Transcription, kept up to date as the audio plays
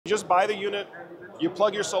You just buy the unit, you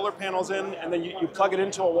plug your solar panels in, and then you plug it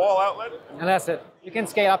into a wall outlet. And that's it. You can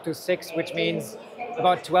scale up to 6, which means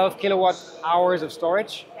about 12 kilowatt hours of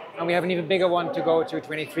storage. And we have an even bigger one to go to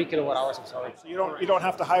 23 kilowatt hours of storage. So you don't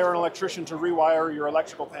have to hire an electrician to rewire your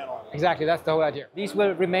electrical panel. Exactly, that's the whole idea. These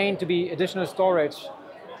will remain to be additional storage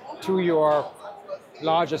to your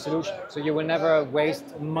larger solution. So you will never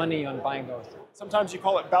waste money on buying those. Sometimes you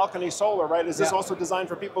call it balcony solar, right? Is this also designed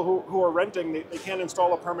for people who are renting? They can't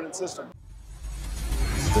install a permanent system.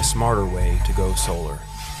 The smarter way to go solar.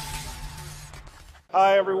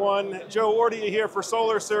 Hi everyone, Joe Ordia here for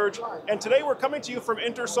Solar Surge, and today we're coming to you from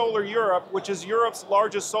Intersolar Europe, which is Europe's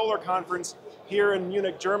largest solar conference here in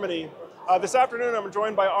Munich, Germany. This afternoon I'm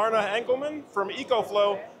joined by Arne Engelmann from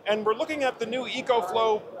EcoFlow, and we're looking at the new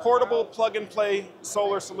EcoFlow portable plug-and-play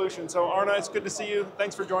solar solution. So Arne, it's good to see you.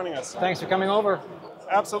 Thanks for joining us. Thanks for coming over.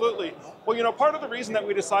 Absolutely. Well, you know, part of the reason that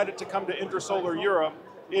we decided to come to Intersolar Europe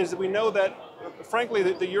is that we know that, frankly,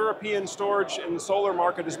 the European storage and solar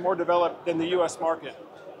market is more developed than the US market.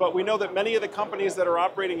 But we know that many of the companies that are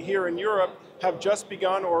operating here in Europe have just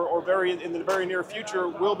begun or in the very near future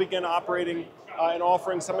will begin operating and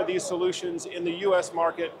offering some of these solutions in the US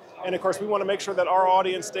market. And of course, we want to make sure that our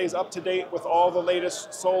audience stays up to date with all the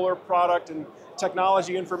latest solar product and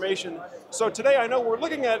technology information. So today I know we're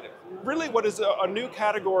looking at really what is a new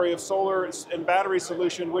category of solar and battery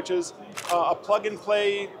solution, which is a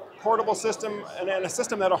plug-and-play portable system and a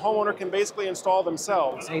system that a homeowner can basically install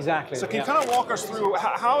themselves. Exactly. So can you kind of walk us through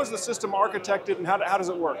how is the system architected and how does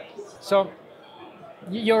it work? So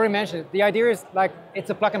you already mentioned it. The idea is like it's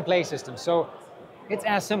a plug-and-play system. So it's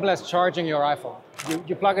as simple as charging your iPhone.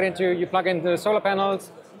 You plug in the solar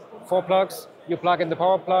panels, 4 plugs, you plug in the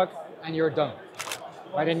power plug, and you're done.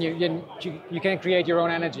 Right, and you can create your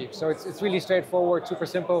own energy. So it's really straightforward, super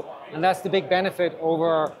simple, and that's the big benefit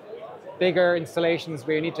over bigger installations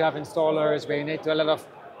where you need to have installers, where you need to have a lot of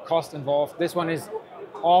cost involved. This one is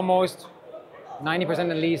almost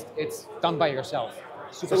 90% at least, it's done by yourself.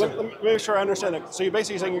 Super simple. Let me make sure I understand it. So you're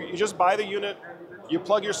basically saying you just buy the unit, you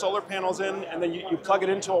plug your solar panels in, and then you plug it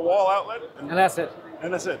into a wall outlet? And that's it.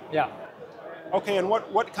 And that's it? Yeah. Okay, and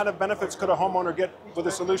what kind of benefits could a homeowner get with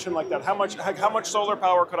a solution like that? How much solar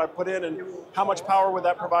power could I put in, and how much power would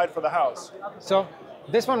that provide for the house? So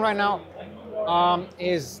this one right now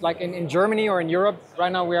is like in Germany or in Europe.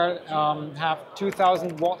 Right now we have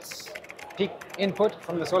 2,000 watts peak input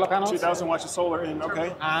from the solar panels. 2,000 watts of solar in,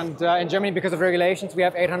 okay. And in Germany, because of regulations, we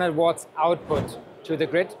have 800 watts output to the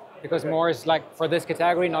grid, because more is like for this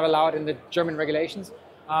category not allowed in the German regulations.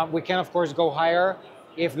 We can of course go higher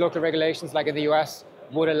if local regulations like in the US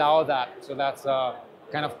would allow that. So that's a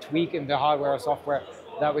kind of tweak in the hardware or software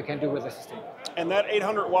that we can do with the system. And that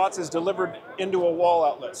 800 watts is delivered into a wall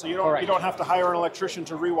outlet, so you don't have to hire an electrician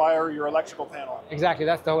to rewire your electrical panel. Exactly,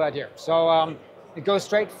 that's the whole idea. So it goes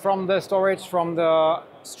straight from the storage from the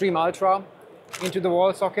Stream Ultra into the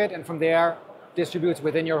wall socket, and from there distributes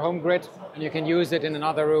within your home grid, and you can use it in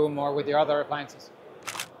another room or with your other appliances.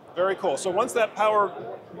 Very cool. So once that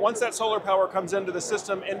solar power comes into the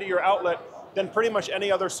system, into your outlet, then pretty much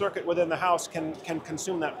any other circuit within the house can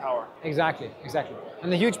consume that power. Exactly, exactly.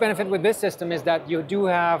 And the huge benefit with this system is that you do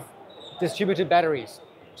have distributed batteries.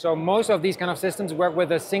 So most of these kind of systems work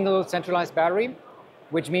with a single centralized battery,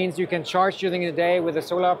 which means you can charge during the day with the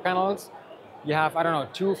solar panels. You have, I don't know,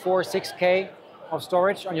 2, 4, 6K of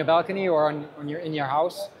storage on your balcony or in your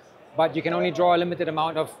house, but you can only draw a limited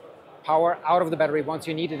amount of power out of the battery once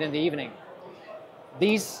you need it in the evening.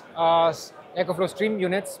 These EcoFlow Stream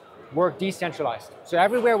units work decentralized. So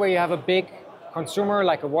everywhere where you have a big consumer,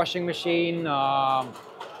 like a washing machine,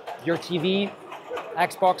 your TV,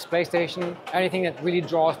 Xbox, PlayStation, anything that really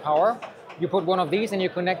draws power, you put one of these and you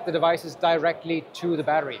connect the devices directly to the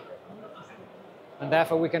battery. And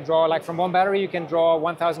therefore we can draw, like from one battery, you can draw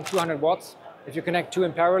 1,200 watts. If you connect 2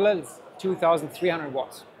 in parallel, it's 2,300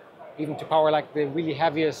 watts, even to power like the really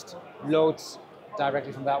heaviest loads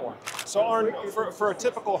directly from that one. So Arne, for a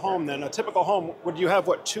typical home then, would you have,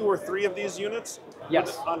 what, 2 or 3 of these units?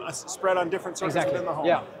 Yes. Spread on different circuits within the home?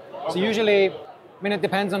 Yeah. Okay. So usually, I mean, it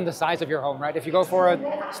depends on the size of your home, right? If you go for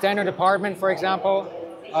a standard apartment, for example,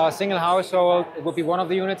 a single household, it would be 1 of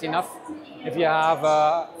the units enough. If you have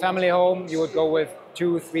a family home, you would go with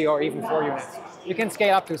 2, 3, or even 4 units. You can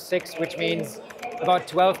scale up to 6, which means about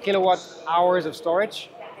 12 kilowatt hours of storage.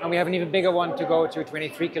 and we have an even bigger one to go to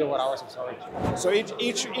 23 kilowatt hours of storage. So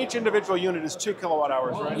each individual unit is 2 kilowatt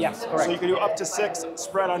hours, right? Yes, correct. So you can do up to 6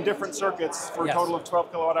 spread on different circuits for a Yes. total of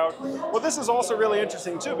 12 kilowatt hours. Well, this is also really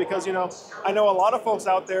interesting too, because I know a lot of folks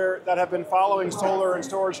out there that have been following solar and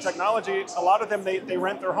storage technology. A lot of them they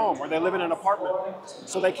rent their home or they live in an apartment,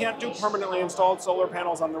 so they can't do permanently installed solar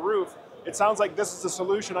panels on the roof. It sounds like this is a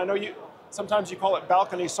solution. I know sometimes you call it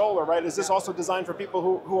balcony solar, right? Is this also designed for people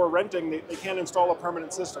who are renting? They can't install a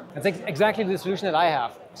permanent system. That's exactly the solution that I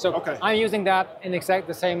have. So Okay. I'm using that in exact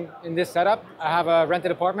the same in this setup. I have a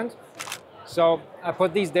rented apartment, so I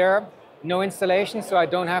put these there. No installation, so I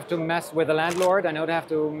don't have to mess with the landlord. I don't have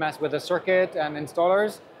to mess with the circuit and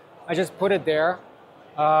installers. I just put it there,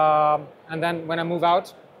 and then when I move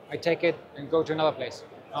out, I take it and go to another place.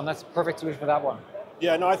 That's a perfect solution for that one.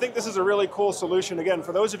 Yeah, no, I think this is a really cool solution. Again,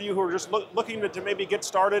 for those of you who are just looking to maybe get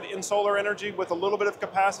started in solar energy with a little bit of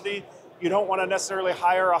capacity, you don't want to necessarily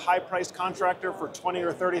hire a high-priced contractor for $20,000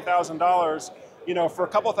 or $30,000. For a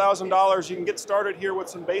couple $1,000s, you can get started here with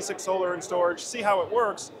some basic solar and storage, see how it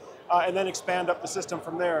works, and then expand up the system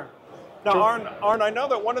from there. Now, Arne, I know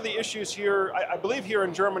that one of the issues here, I believe here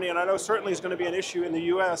in Germany, and I know certainly is going to be an issue in the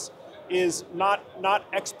US, is not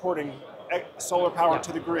exporting solar power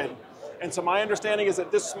to the grid. And so my understanding is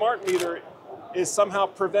that this smart meter somehow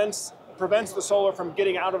prevents the solar from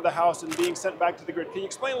getting out of the house and being sent back to the grid. Can you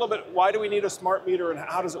explain a little bit, why do we need a smart meter and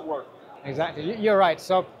how does it work? Exactly, you're right.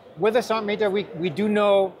 So with the smart meter, we do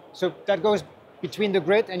know, so that goes between the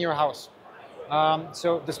grid and your house.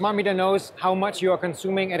 So the smart meter knows how much you are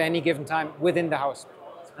consuming at any given time within the house.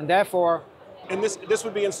 And therefore... And this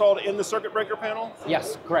would be installed in the circuit breaker panel?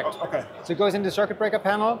 Yes, correct. Oh, okay. So it goes in the circuit breaker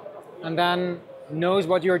panel and then knows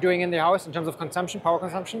what you're doing in the house in terms of consumption, power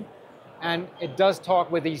consumption, and it does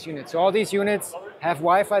talk with these units. So all these units have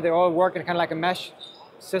Wi-Fi, they all work in kind of like a mesh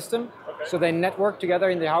system, so they network together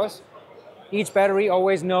in the house. Each battery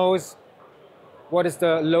always knows what is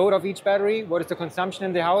the load of each battery, what is the consumption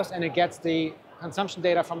in the house, and it gets the consumption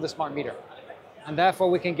data from the smart meter. And therefore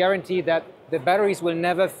we can guarantee that the batteries will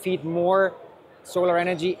never feed more solar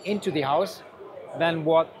energy into the house than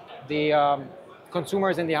what the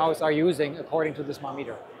consumers in the house are using according to the smart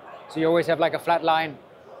meter. So you always have like a flat line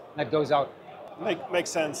that goes out. Makes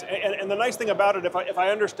sense. And the nice thing about it, if I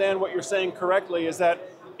understand what you're saying correctly, is that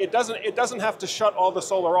it doesn't have to shut all the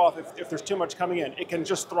solar off if there's too much coming in. It can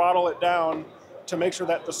just throttle it down to make sure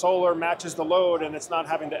that the solar matches the load and it's not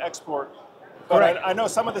having to export. But I know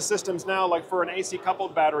some of the systems now, like for an AC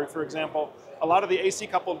coupled battery, for example, a lot of the AC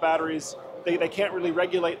coupled batteries, they can't really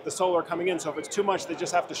regulate the solar coming in. So if it's too much, they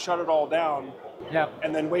just have to shut it all down. Yeah.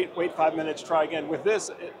 And then wait 5 minutes, try again. With this,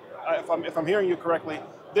 if I'm hearing you correctly,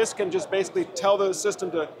 this can just basically tell the system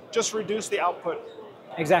to just reduce the output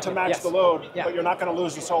to match the load, but you're not going to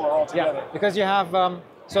lose the solar altogether. Yeah, because you have,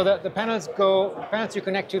 so the panels you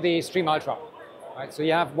connect to the Stream Ultra, right? So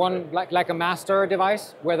you have one, like a master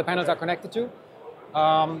device where the panels are connected to,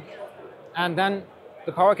 and then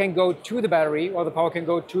the power can go to the battery or the power can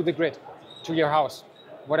go to the grid, to your house,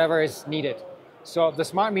 whatever is needed. So the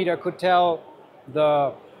smart meter could tell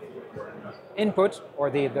the input or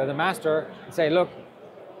the master and say, look,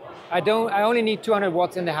 I only need 200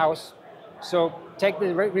 watts in the house, so take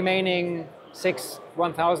the remaining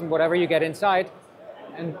 1,000, whatever you get inside,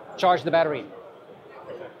 and charge the battery.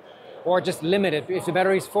 Or just limit it. If the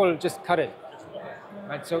battery is full, just cut it.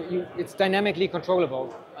 Right? So it's dynamically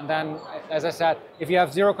controllable. And then, as I said, if you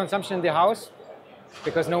have zero consumption in the house,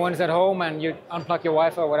 because no one's at home and you unplug your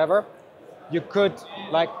Wi-Fi or whatever, you could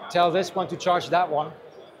tell this one to charge that one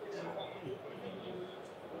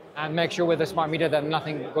and make sure with the smart meter that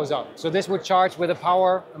nothing goes out. So this would charge with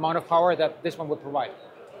the amount of power that this one would provide.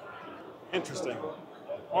 Interesting.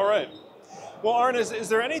 All right. Well, Arne, is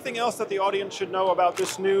there anything else that the audience should know about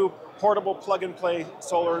this new portable plug-and-play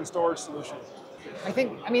solar and storage solution?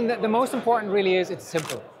 I mean, the most important really is it's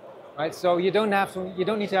simple, right? So you don't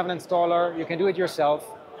need to have an installer. You can do it yourself.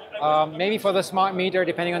 Maybe for the smart meter,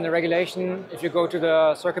 depending on the regulation, if you go to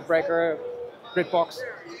the circuit breaker grid box,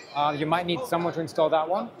 you might need someone to install that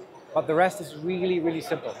one. But the rest is really, really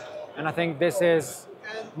simple. And I think this is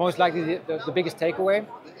most likely the biggest takeaway.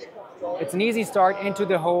 It's an easy start into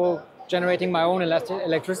the whole generating my own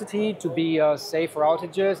electricity to be safe for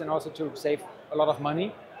outages and also to save a lot of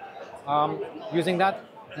money using that.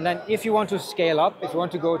 And then if you want to scale up, if you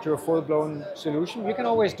want to go to a full-blown solution, you can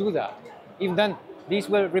always do that. Even then, these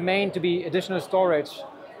will remain to be additional storage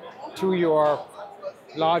to your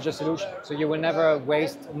larger solution. So you will never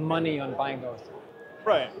waste money on buying those.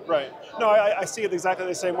 Right, right. No, I see it exactly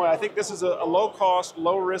the same way. I think this is a low-cost,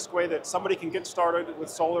 low-risk way that somebody can get started with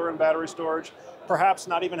solar and battery storage, perhaps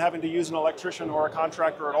not even having to use an electrician or a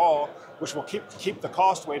contractor at all, which will keep the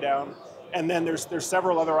cost way down. And then there's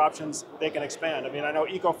several other options they can expand. I mean, I know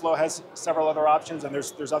EcoFlow has several other options, and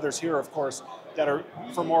there's others here, of course, that are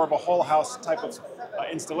for more of a whole house type of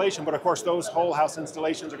installation. But of course, those whole house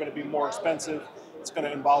installations are going to be more expensive. It's going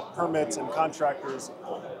to involve permits and contractors.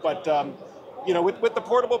 But you know, with the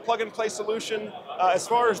portable plug-and-play solution, as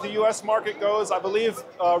far as the U.S. market goes, I believe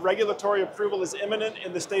regulatory approval is imminent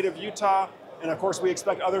in the state of Utah, and of course we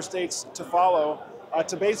expect other states to follow,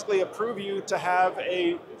 to basically approve you to have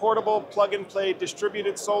a portable plug-and-play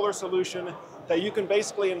distributed solar solution that you can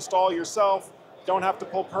basically install yourself, don't have to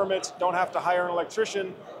pull permits, don't have to hire an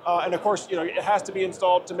electrician, and of course, you know, it has to be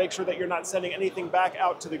installed to make sure that you're not sending anything back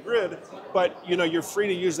out to the grid, but you know, you're free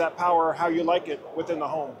to use that power how you like it within the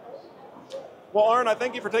home. Well, Arne, I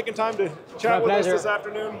thank you for taking time to chat with us this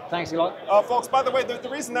afternoon. Thanks a lot. Folks, by the way, the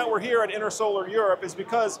reason that we're here at Intersolar Europe is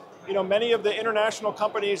because, you know, many of the international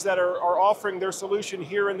companies that are offering their solution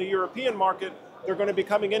here in the European market, they're going to be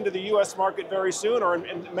coming into the U.S. market very soon, or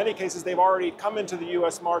in many cases, they've already come into the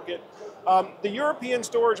U.S. market. The European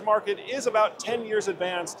storage market is about 10 years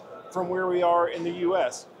advanced from where we are in the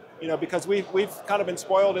U.S., you know, because we've kind of been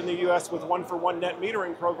spoiled in the U.S. with one-for-one net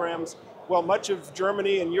metering programs. Well, much of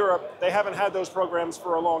Germany and Europe, they haven't had those programs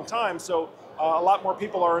for a long time, so a lot more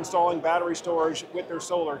people are installing battery storage with their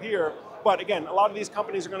solar here. But again, a lot of these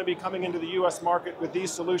companies are going to be coming into the US market with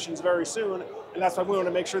these solutions very soon, and that's why we want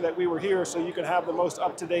to make sure that we were here so you can have the most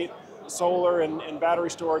up-to-date solar and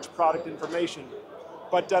battery storage product information.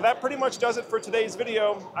 But that pretty much does it for today's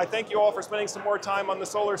video. I thank you all for spending some more time on the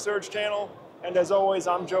Solar Surge channel, and as always,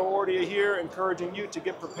 I'm Joe Ordia here, encouraging you to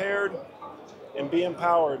get prepared and be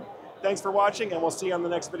empowered. Thanks for watching, and we'll see you on the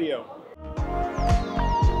next video.